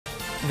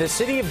The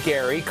city of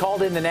Gary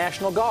called in the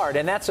National Guard,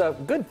 and that's a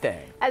good thing.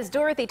 As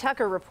Dorothy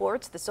Tucker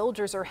reports, the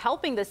soldiers are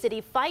helping the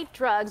city fight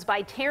drugs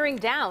by tearing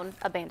down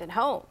abandoned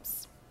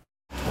homes.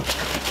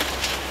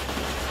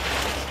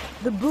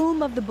 The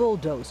boom of the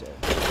bulldozer,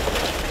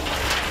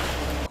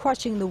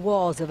 crushing the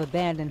walls of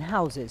abandoned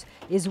houses,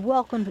 is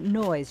welcomed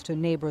noise to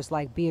neighbors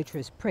like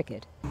Beatrice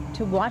Prickett.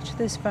 To watch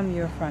this from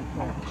your front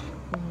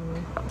porch.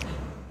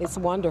 It's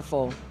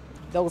wonderful.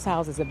 Those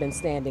houses have been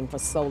standing for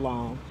so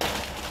long.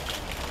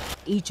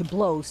 Each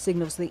blow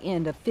signals the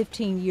end of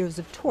 15 years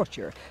of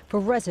torture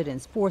for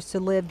residents forced to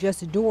live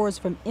just doors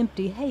from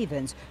empty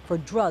havens for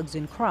drugs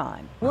and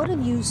crime. What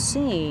have you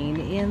seen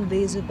in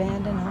these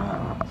abandoned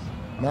homes?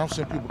 Now I've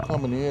seen people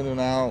coming in and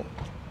out,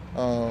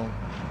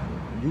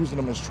 using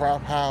them as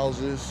trap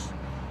houses,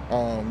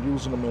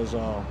 using them as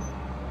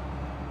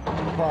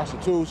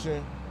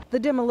prostitution. The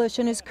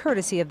demolition is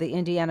courtesy of the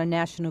Indiana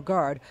National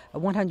Guard. A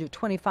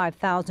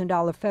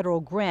 $125,000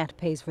 federal grant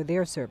pays for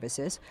their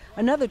services.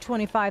 Another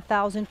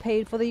 $25,000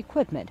 paid for the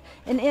equipment.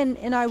 And in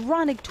an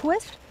ironic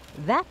twist,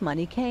 that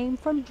money came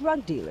from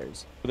drug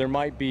dealers. There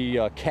might be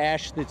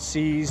cash that's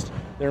seized.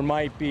 There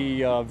might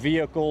be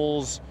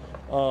vehicles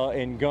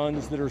and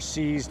guns that are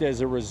seized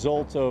as a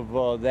result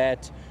of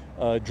that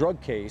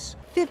drug case.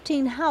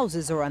 15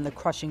 houses are on the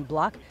crushing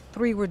block.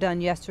 3 were done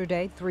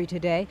yesterday, 3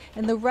 today,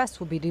 and the rest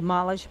will be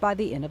demolished by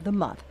the end of the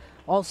month.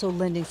 Also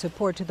lending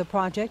support to the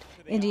project,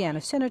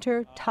 Indiana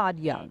Senator Todd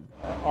Young.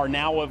 Are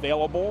now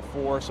available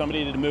for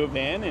somebody to move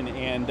in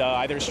and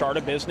either start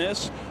a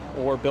business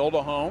or build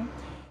a home.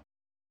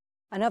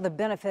 Another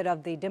benefit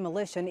of the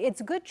demolition,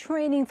 it's good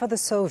training for the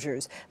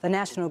soldiers. The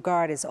National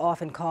Guard is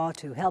often called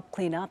to help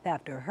clean up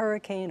after a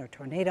hurricane or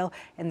tornado,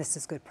 and this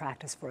is good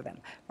practice for them.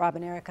 Rob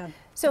and Erica.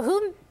 So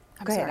who...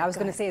 Go ahead. I was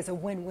going to say it's a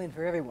win-win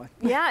for everyone.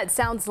 Yeah, it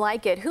sounds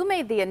like it. Who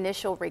made the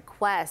initial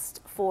request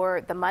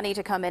for the money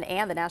to come in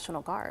and the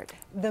National Guard?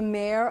 The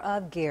mayor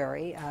of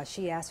Gary.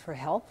 She asked for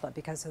help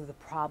because of the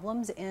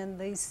problems, and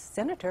the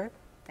senator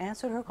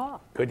answered her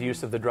call. Good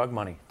use of the drug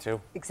money,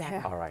 too. Exactly.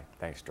 All right.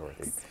 Thanks,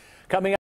 Dorothy. Coming up.